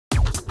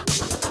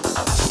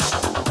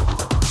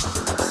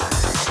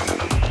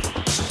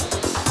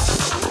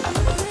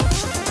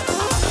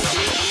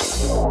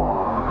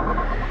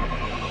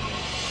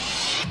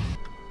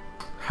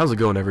How's it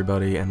going,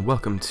 everybody, and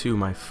welcome to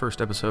my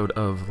first episode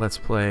of Let's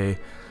Play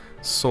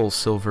Soul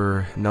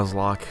Silver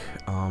Nuzlocke.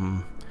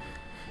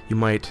 You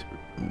might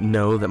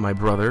know that my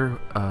brother,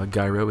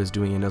 Gyro, is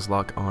doing a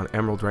Nuzlocke on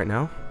Emerald right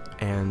now,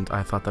 and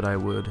I thought that I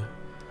would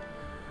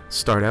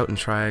start out and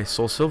try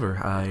Soul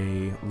Silver.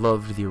 I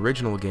loved the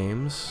original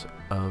games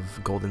of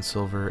Gold and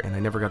Silver, and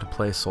I never got to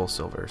play Soul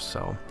Silver,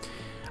 so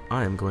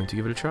I am going to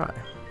give it a try.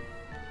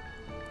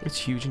 It's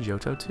huge in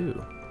Johto,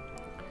 too.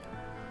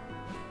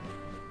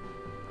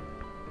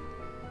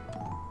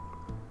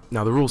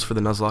 Now, the rules for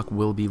the Nuzlocke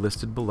will be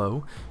listed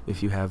below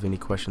if you have any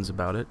questions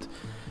about it,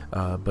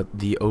 but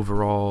the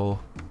overall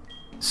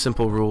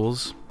simple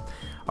rules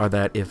are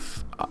that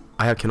if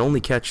I can only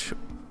catch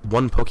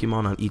one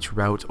Pokemon on each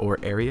route or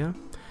area,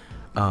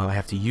 I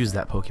have to use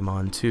that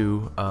Pokemon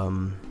too,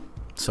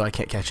 so I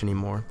can't catch any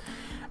more.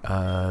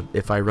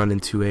 If I run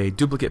into a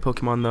duplicate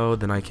Pokemon, though,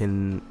 then I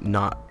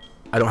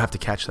don't have to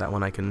catch that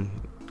one, I can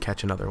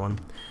catch another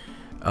one.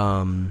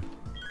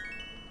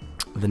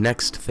 The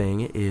next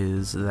thing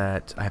is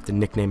that I have to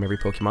nickname every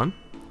Pokemon.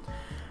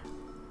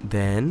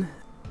 Then,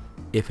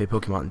 if a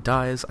Pokemon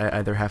dies, I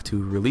either have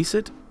to release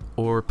it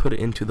or put it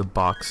into the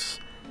box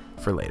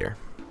for later.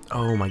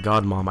 Oh my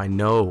god, Mom, I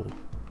know.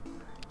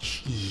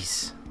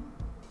 Jeez.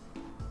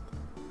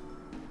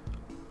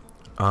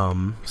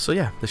 So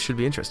yeah, this should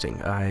be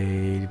interesting.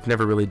 I've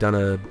never really done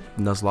a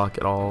Nuzlocke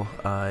at all.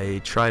 I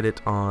tried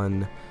it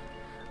on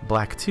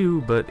Black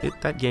 2, but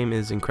that game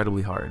is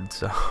incredibly hard,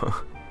 so...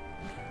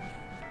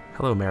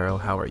 Hello, Meryl.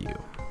 How are you?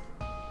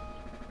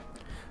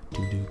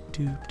 I'm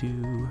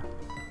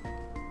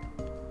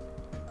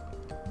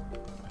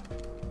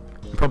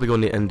probably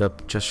going to end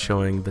up just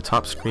showing the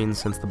top screen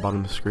since the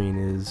bottom screen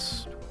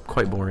is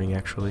quite boring,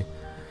 actually,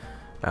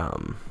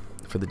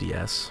 for the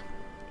DS.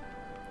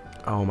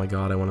 Oh my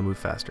god, I want to move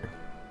faster.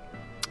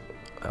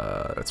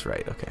 That's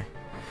right, okay.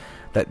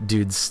 That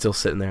dude's still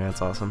sitting there,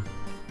 that's awesome.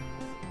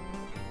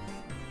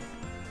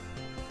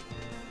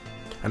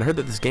 And I heard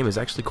that this game is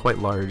actually quite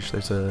large.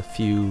 There's a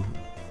few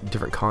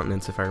different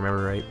continents, if I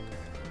remember right.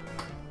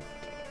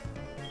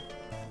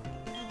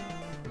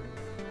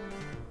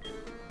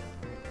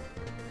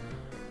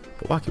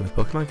 But walking with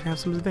Pokemon can have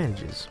some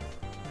advantages.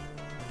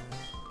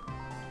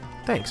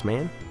 Thanks,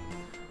 man.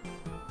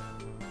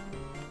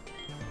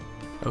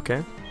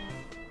 Okay.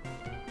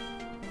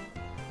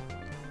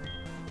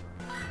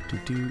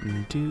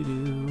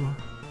 Do-do-do-do-do.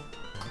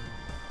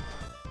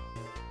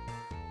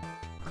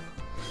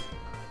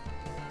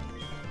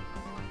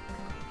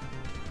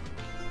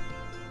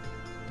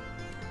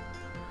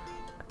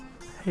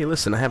 Hey,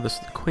 listen, I have this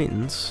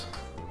acquaintance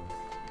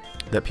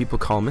that people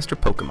call Mr.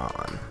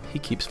 Pokemon. He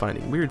keeps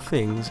finding weird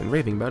things and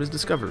raving about his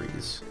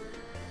discoveries.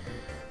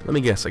 Let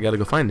me guess, I gotta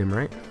go find him,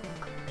 right?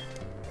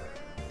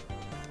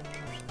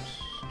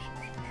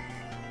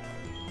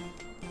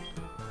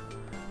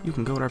 You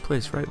can go in our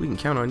place, right? We can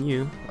count on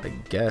you, I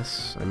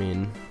guess. I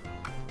mean,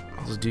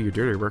 I'll just do your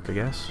dirty work, I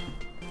guess.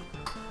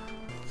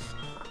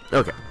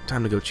 Okay,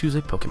 time to go choose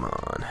a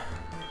Pokemon.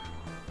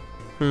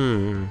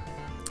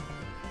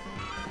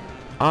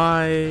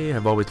 I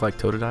have always liked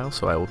Totodiley,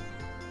 so I will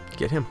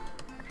get him.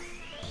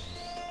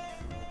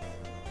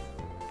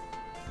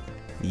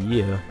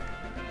 Yeah.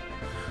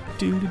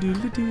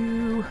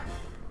 Do-do-do-do-do.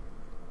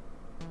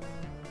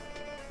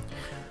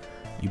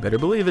 You better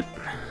believe it.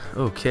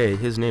 Okay,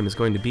 his name is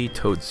going to be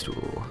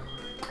Toadstool.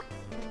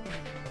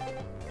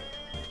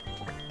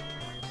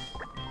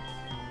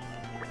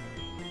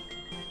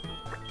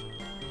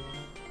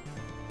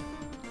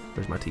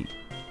 Where's my tea?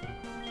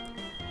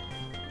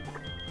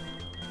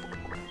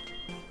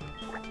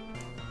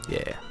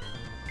 Yeah.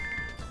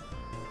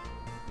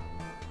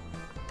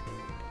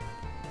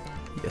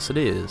 Yes, it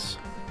is.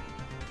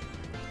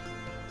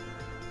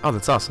 Oh,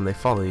 that's awesome. They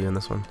follow you in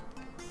this one.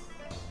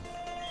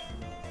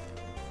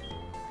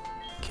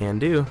 Can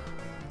do.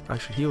 I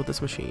should heal with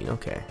this machine.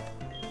 Okay.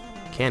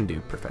 Can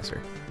do,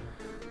 Professor.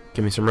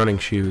 Give me some running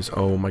shoes.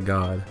 Oh my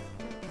god.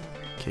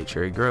 Okay,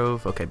 Cherry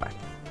Grove. Okay, bye.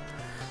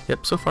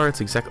 Yep, so far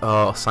it's exact.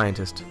 Oh,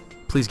 scientist.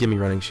 Please give me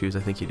running shoes. I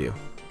think you do.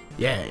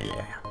 Yeah.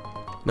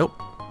 Nope.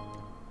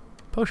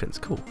 Potions,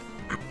 cool.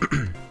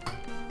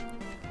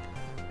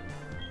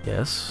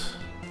 Yes.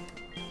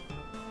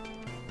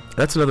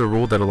 That's another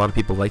rule that a lot of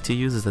people like to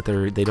use, is that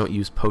they don't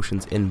use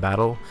potions in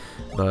battle,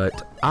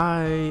 but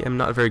I am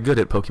not very good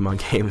at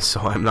Pokemon games,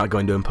 so I'm not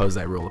going to impose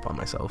that rule upon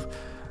myself.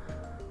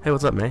 Hey,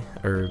 what's up, May?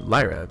 Or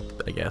Lyra,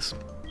 I guess.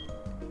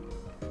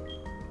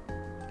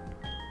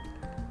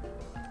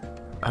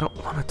 I don't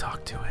want to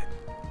talk to it.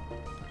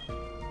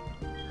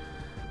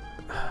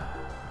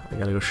 I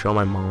gotta go show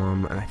my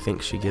mom, and I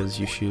think she gives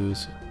you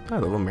shoes. Oh,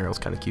 the little Meryl's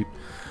kind of cute.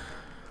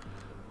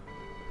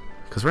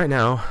 Because right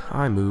now,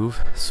 I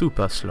move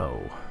super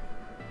slow.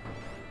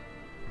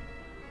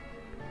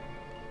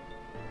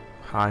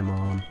 Hi,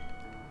 Mom.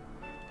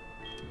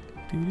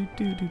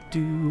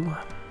 Do-do-do-do-do.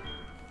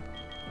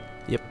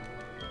 Yep.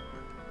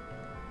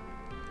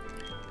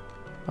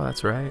 Oh,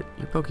 that's right.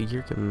 Your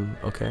Pokegear can...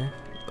 Okay.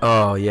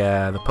 Oh,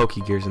 yeah, the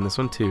Pokegear's in this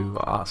one, too.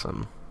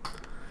 Awesome.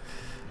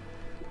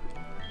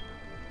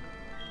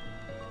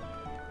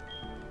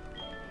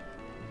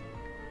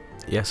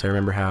 Yes, I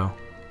remember how.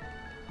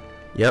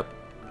 Yep.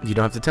 You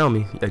don't have to tell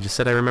me. I just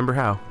said I remember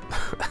how.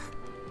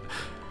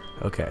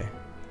 Okay.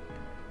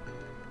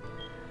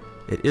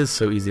 It is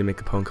so easy to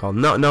make a phone call.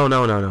 No, no,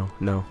 no, no, no,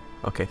 no.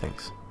 Okay,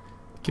 thanks.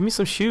 Give me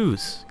some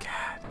shoes.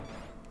 God.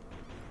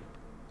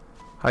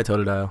 Hi,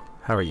 Totodile.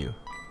 How are you?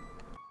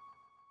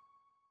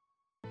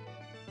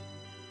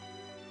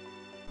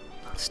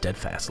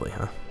 Steadfastly,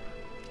 huh?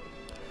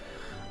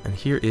 And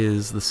here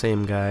is the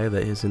same guy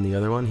that is in the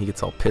other one. He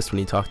gets all pissed when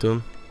you talk to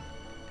him.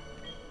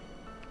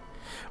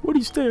 What are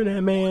you staring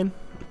at, man?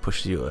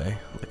 Pushes you away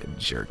like a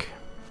jerk.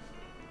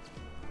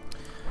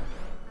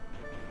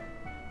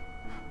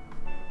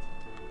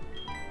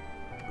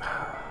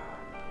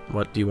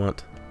 What do you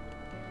want?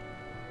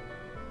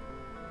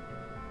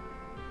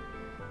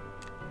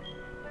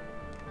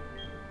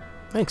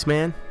 Thanks,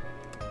 man.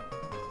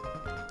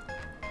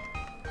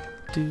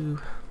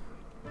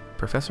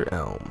 Professor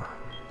Elm.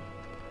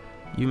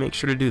 You make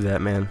sure to do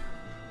that, man.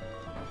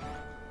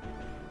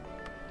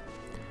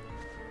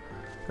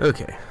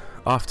 Okay,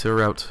 off to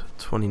Route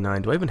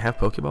 29. Do I even have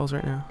Pokeballs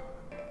right now?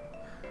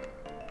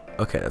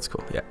 Okay, that's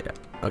cool. Yeah, yeah.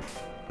 Okay,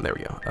 there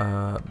we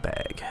go.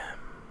 Bag.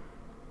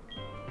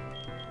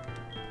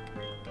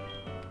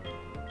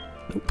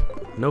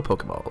 Nope, no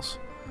Pokeballs.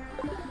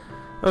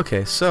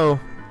 Okay, so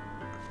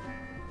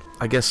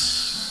I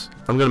guess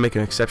I'm gonna make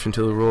an exception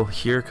to the rule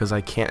here because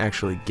I can't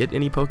actually get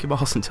any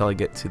Pokeballs until I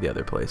get to the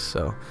other place.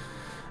 So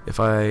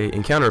if I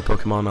encounter a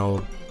Pokemon,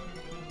 I'm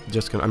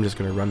just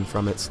gonna run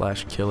from it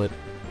 / kill it.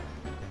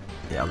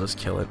 Yeah, I'll just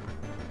kill it.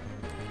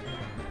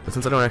 But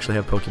since I don't actually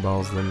have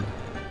Pokeballs, then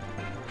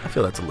I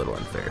feel that's a little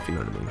unfair, if you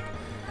know what I mean.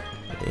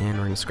 And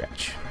we're gonna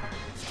scratch.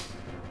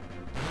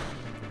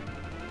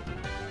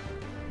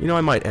 You know,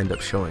 I might end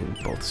up showing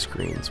both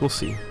screens. We'll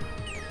see.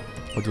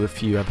 I'll do a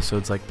few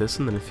episodes like this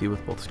and then a few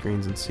with both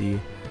screens and see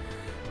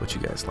what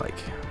you guys like.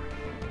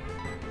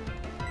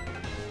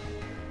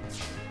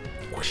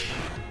 Whoosh.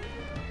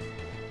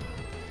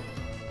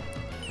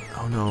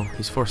 Oh no,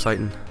 he's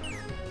foresighting.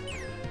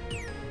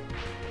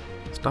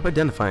 Stop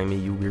identifying me,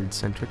 you weird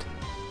centric.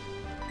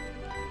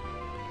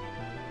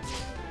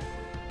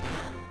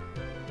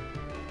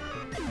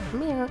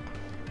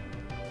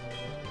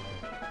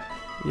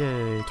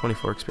 Yay,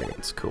 24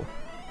 experience. Cool.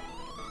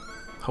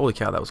 Holy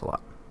cow, that was a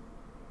lot.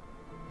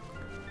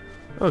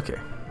 Okay.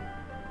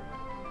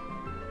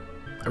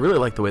 I really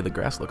like the way the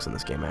grass looks in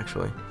this game,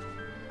 actually.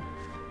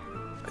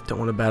 I don't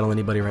want to battle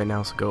anybody right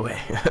now, so go away.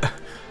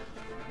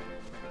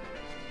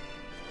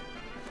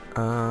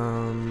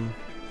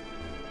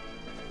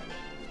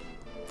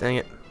 Dang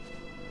it.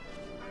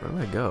 Where do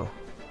I go?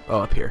 Oh,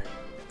 up here.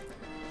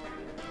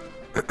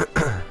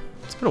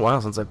 It's been a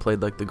while since I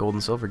played like the Gold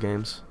and Silver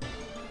games.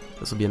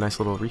 This will be a nice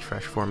little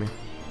refresh for me.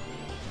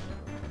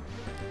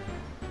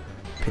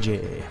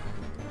 Pidgey.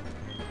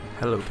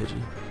 Hello,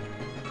 Pidgey.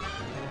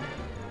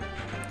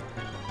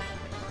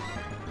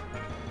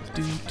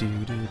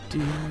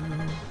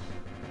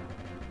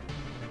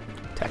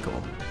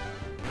 Tackle.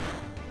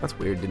 That's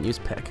weird, didn't use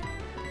Peck.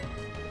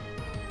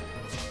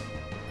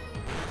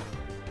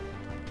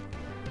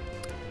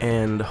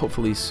 And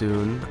hopefully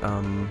soon,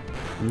 I'm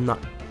not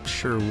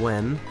sure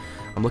when,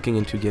 I'm looking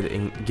into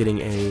getting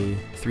a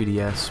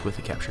 3DS with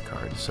a capture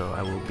card, so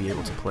I will be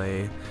able to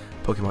play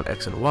Pokemon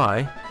X and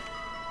Y,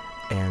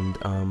 and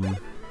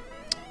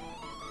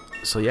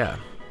so yeah,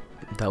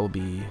 that will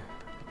be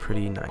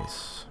pretty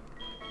nice.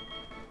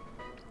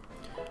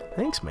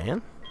 Thanks,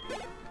 man.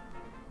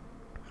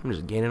 I'm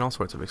just gaining all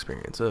sorts of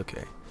experience.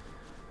 Okay.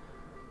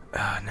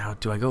 Now,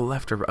 do I go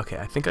left or... Okay,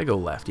 I think I go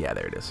left. Yeah,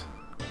 there it is.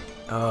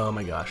 Oh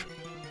my gosh.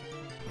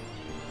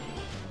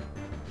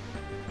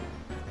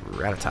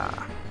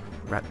 Rattata.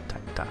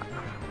 Rattata.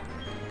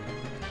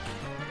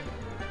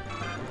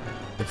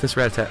 If this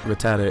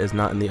Rattata is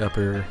not in the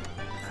upper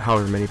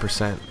however many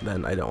 %,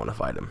 then I don't want to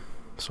fight him.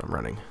 So I'm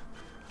running.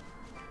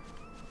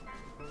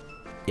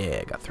 Yeah,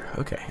 I got through.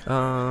 Okay.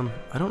 I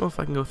don't know if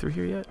I can go through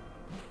here yet.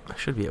 I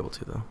should be able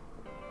to, though.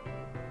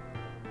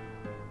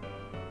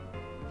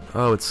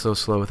 Oh, it's so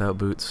slow without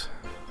boots.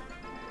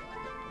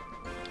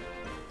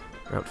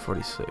 Route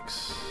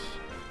 46.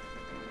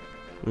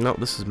 Nope,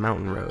 this is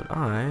Mountain Road.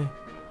 I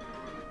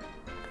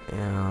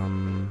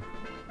am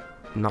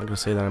not going to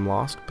say that I'm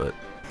lost, but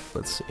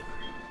let's see.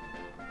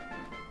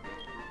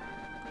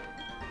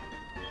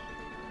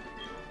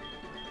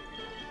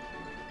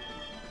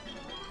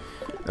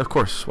 Of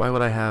course, why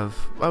would I have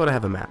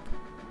a map?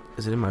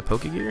 Is it in my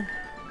Pokegear?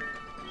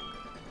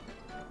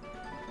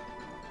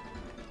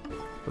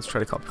 Let's try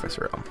to call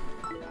Professor Elm.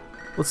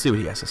 Let's see what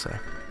he has to say.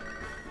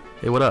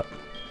 Hey, what up?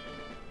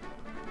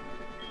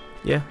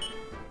 Yeah?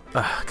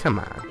 Come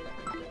on.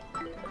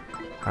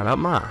 How about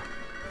Ma?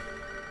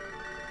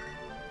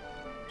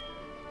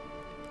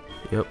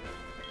 Yep.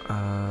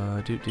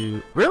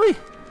 Really?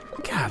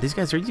 God, these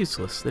guys are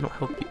useless. They don't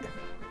help you.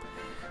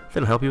 They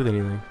don't help you with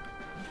anything.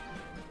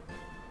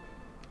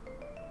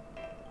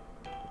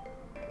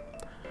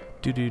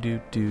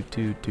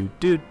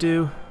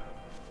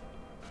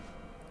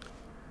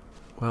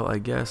 Well, I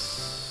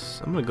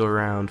guess I'm gonna go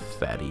around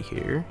Fatty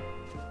here.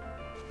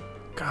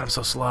 God, I'm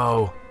so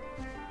slow.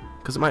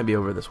 Because it might be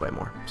over this way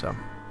more, so.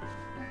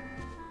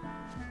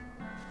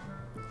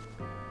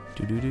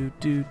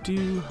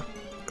 Do.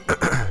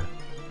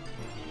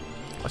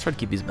 I'll try to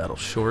keep these battles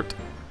short.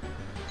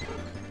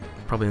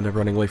 Probably end up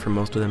running away from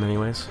most of them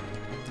anyways.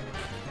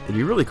 It'd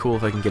be really cool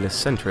if I can get a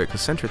Sentret,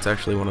 because Sentret's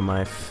actually one of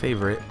my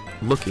favorite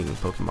looking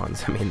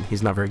Pokemons. I mean,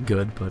 he's not very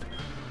good, but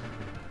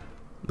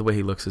the way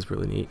he looks is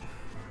really neat.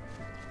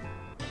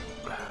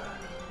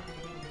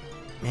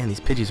 Man, these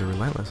Pidgeys are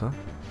relentless, huh?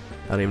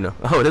 I don't even know.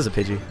 Oh, it is a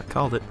Pidgey. I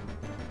called it.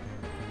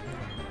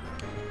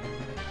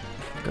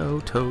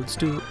 Go,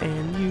 Toadstool,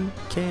 and you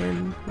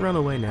can run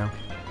away now.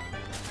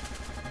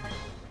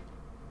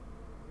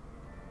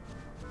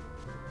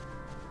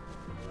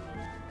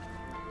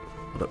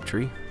 What up,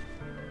 tree?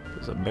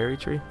 Is it a berry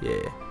tree?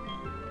 Yeah.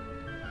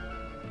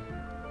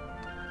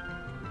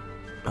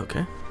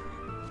 Okay.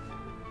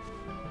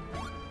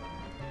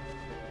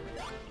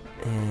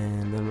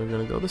 And then we're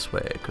gonna go this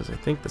way, because I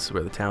think this is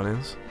where the town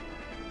is.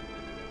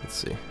 Let's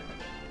see.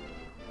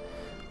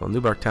 Well,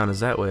 Newbark Town is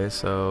that way,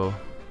 so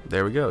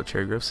there we go,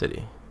 Cherry Grove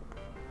City.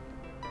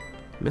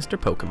 Mr.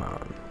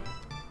 Pokemon.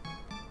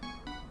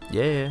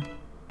 Yeah.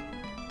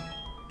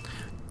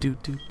 Do.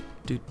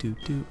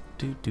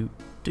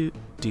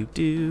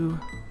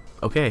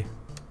 Okay.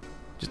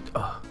 Just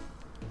oh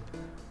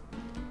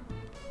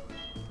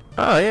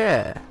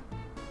yeah.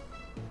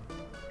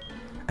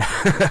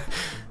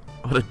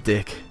 What a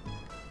dick.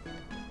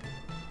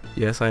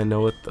 Yes, I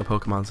know what the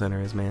Pokemon Center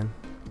is, man.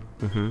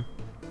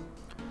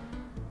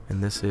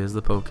 And this is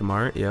the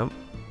Pokemart. Yep.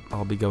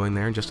 I'll be going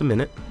there in just a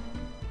minute.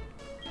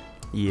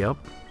 Yep.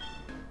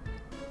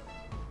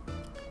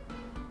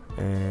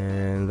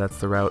 And that's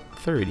the Route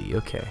 30.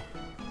 Okay.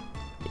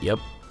 Yep.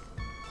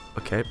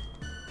 Okay.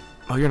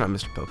 Oh, you're not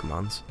Mr.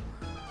 Pokemon's.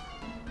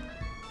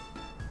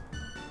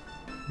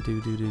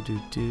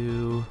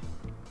 Do.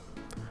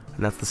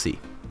 And that's the C.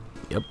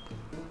 Yep.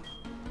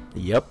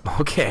 Yep.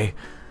 Okay.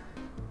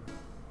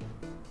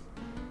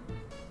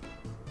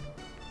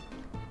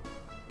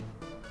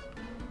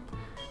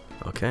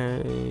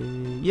 Okay.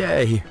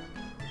 Yay!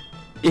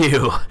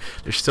 Ew!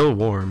 They're still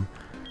warm.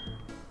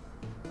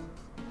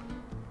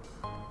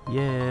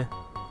 Yeah.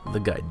 The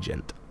guide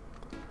gent.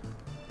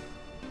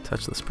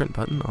 Touch the sprint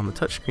button on the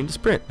touchscreen to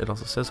sprint. It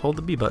also says hold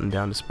the B button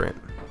down to sprint.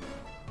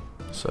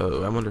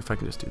 So I wonder if I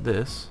can just do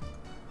this.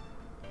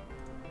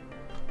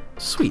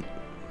 Sweet!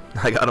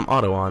 I got him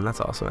auto on.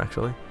 That's awesome,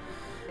 actually.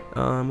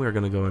 We're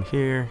gonna go in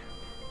here.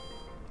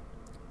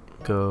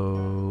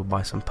 Go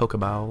buy some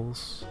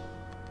Pokeballs.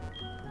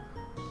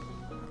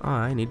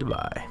 I need to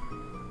buy.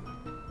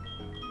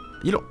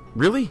 You don't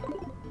really?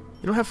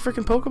 You don't have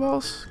freaking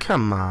Pokeballs?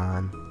 Come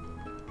on.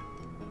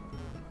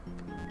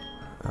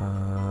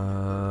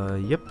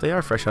 Yep, they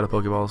are fresh out of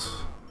Pokeballs.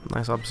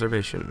 Nice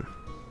observation.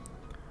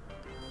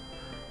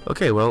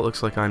 Okay, well, it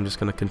looks like I'm just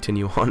gonna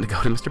continue on to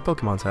go to Mr.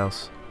 Pokemon's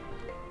house.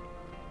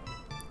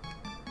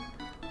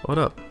 What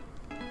up?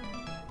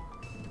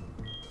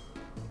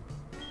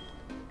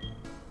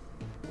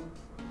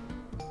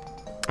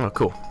 Oh,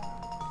 cool.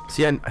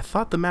 See, I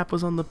thought the map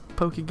was on the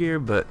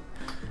Pokegear, but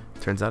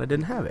turns out I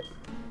didn't have it.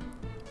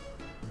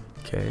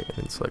 Okay,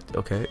 and select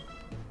okay.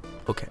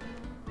 Okay.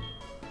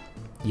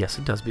 Yes,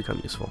 it does become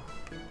useful.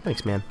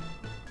 Thanks, man.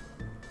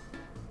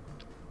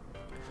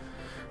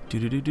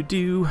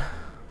 Do.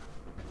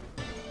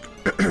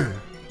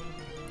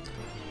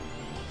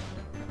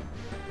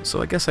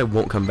 So I guess I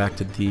won't come back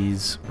to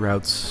these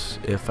routes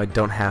if I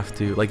don't have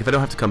to. Like, if I don't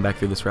have to come back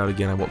through this route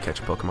again, I won't catch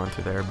a Pokemon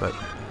through there, but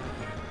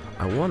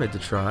I wanted to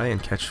try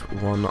and catch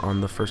one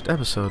on the first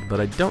episode, but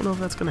I don't know if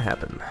that's going to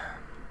happen.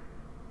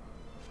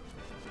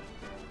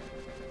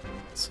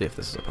 Let's see if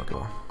this is a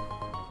Pokeball.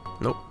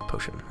 Nope,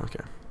 potion. Okay.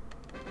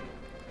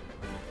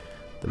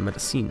 The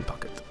Medicine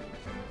Pocket.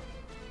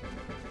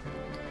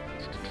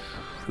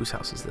 Whose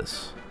house is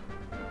this?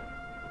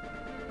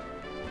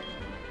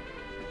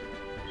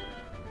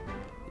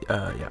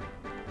 Yeah.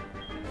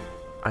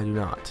 I do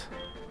not.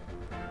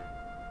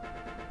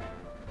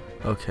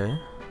 Okay.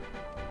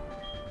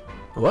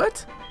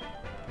 What?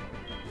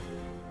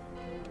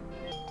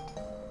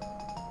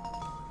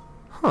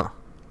 Huh.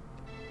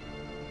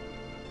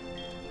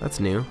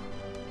 That's new.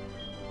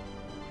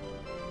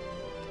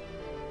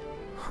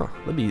 Huh.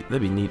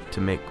 That'd be neat to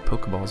make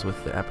Pokeballs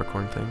with the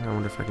apricorn thing. I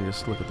wonder if I can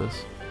just look at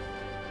this.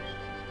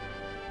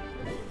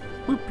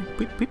 Whoop,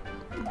 whoop, whoop.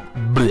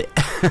 Bleh.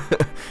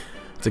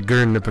 It's a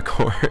Gurn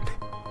apricorn.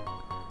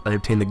 I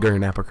obtained the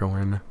Gurn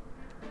apricorn.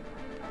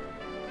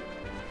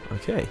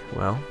 Okay,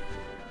 well.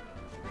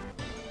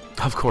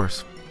 Of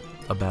course.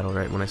 A battle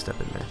right when I step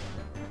in there.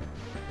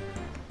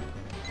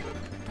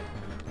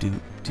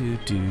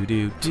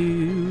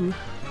 Do.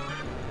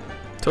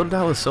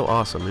 Totodiley is so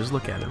awesome. Just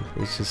look at him.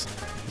 He's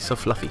so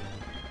fluffy.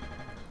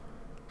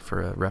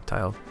 For a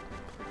reptile.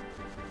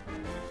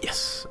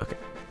 Yes, okay.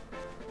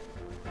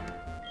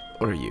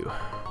 What are you?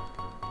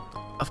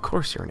 Of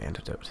course you're an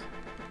antidote.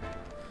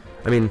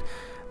 I mean,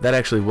 that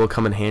actually will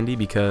come in handy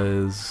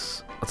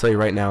because I'll tell you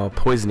right now,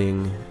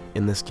 poisoning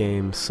in this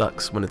game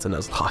sucks when it's a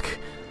Nuzlocke.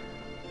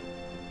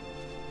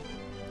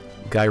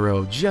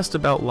 Gyro just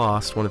about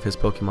lost one of his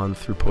Pokemon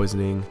through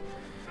poisoning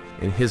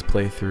in his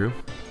playthrough,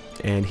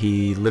 and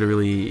he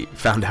literally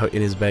found out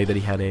in his bag that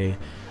he had a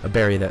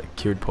berry that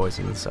cured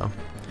poison. So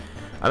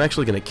I'm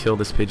actually going to kill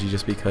this Pidgey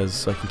just because,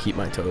 so I can keep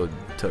my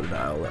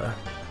Totodile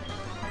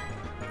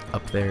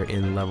up there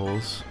in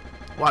levels.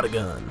 Water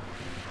gun.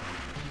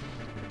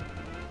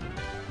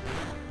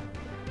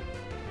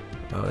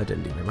 Oh, that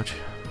didn't do very much.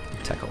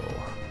 Tackle.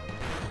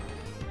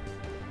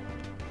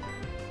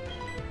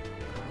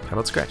 How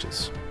about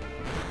scratches?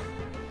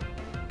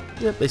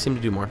 Yep, they seem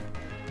to do more.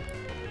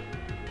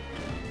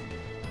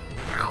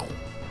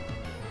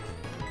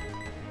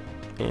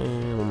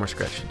 And one more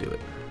scratch should do it.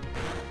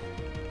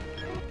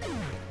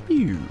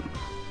 Pew.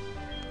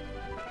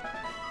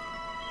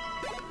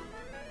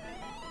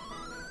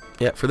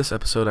 Yeah, for this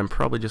episode, I'm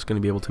probably just going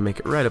to be able to make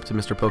it right up to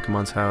Mr.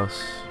 Pokemon's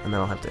house, and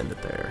then I'll have to end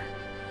it there,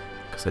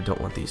 because I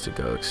don't want these to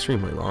go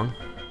extremely long.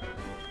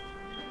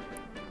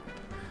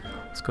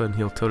 Let's go ahead and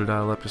heal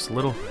Totodile up just a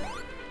little.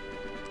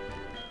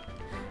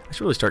 I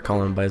should really start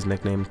calling him by his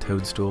nickname,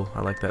 Toadstool.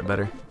 I like that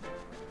better.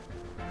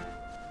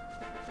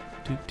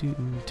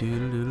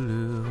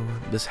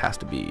 This has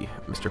to be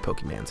Mr.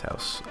 Pokemon's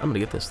house. I'm gonna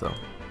get this though.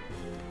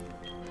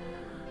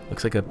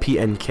 Looks like a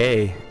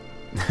PNK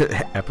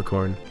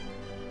apricorn.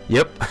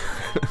 Yep.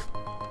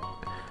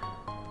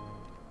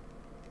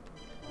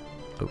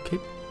 Okay.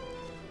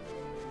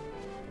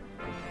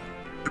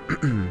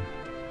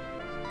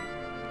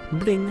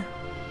 Bling.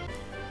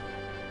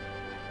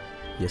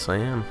 Yes, I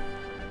am.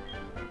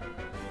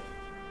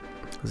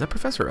 Is that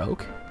Professor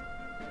Oak?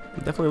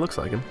 It definitely looks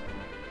like him.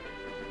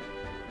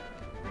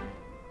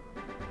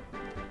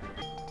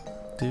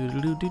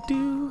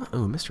 Do-do-do-do-do.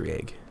 Oh, mystery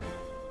egg.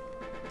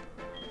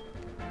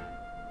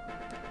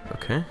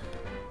 Okay.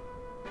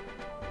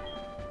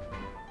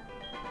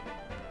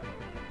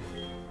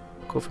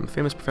 Quote from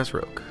famous Professor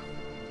Oak.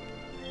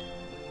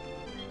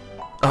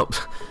 Oh,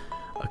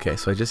 okay,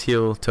 so I just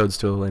heal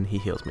Toadstool and he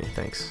heals me,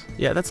 thanks.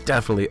 Yeah, that's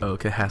definitely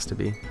Oak, it has to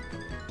be.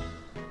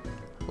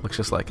 Looks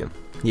just like him.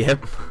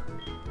 Yep.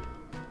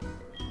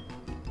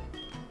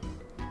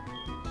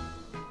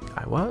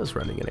 I was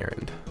running an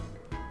errand.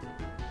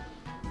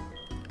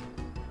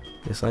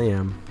 Yes, I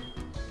am.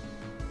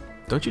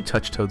 Don't you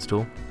touch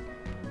Toadstool.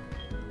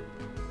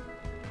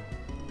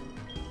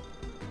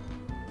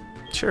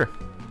 Sure.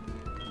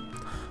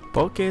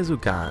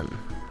 Pokézugan.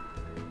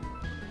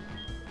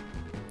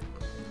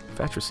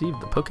 Fetch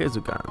received the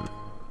Pokézugan.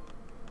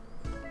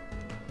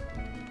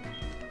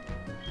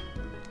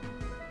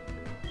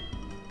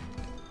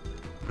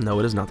 No,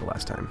 it is not the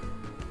last time.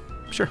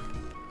 Sure.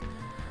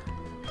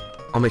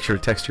 I'll make sure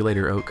to text you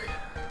later, Oak.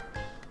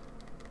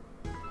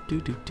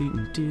 Do.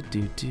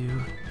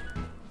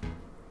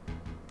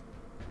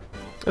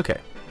 Okay.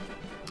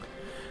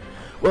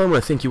 Well, I want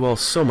to thank you all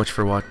so much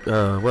for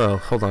well,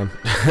 hold on.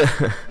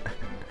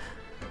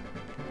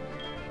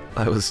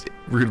 I was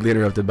rudely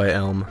interrupted by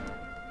Elm.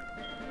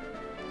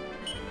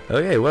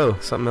 Okay, whoa,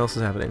 something else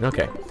is happening.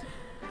 Okay.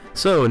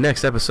 So,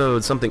 next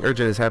episode, something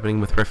urgent is happening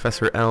with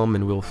Professor Elm,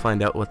 and we'll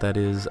find out what that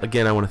is.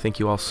 Again, I want to thank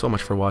you all so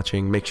much for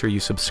watching. Make sure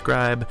you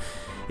subscribe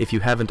if you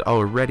haven't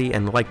already,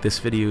 and like this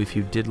video if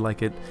you did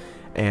like it.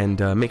 And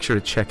make sure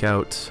to check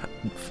out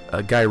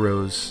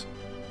Gyro's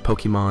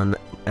Pokemon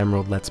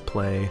Emerald Let's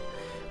Play,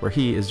 where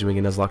he is doing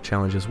a Nuzlocke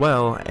challenge as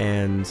well,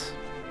 and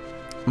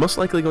most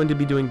likely going to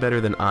be doing better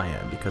than I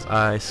am, because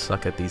I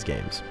suck at these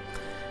games.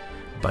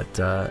 But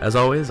as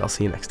always, I'll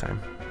see you next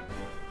time.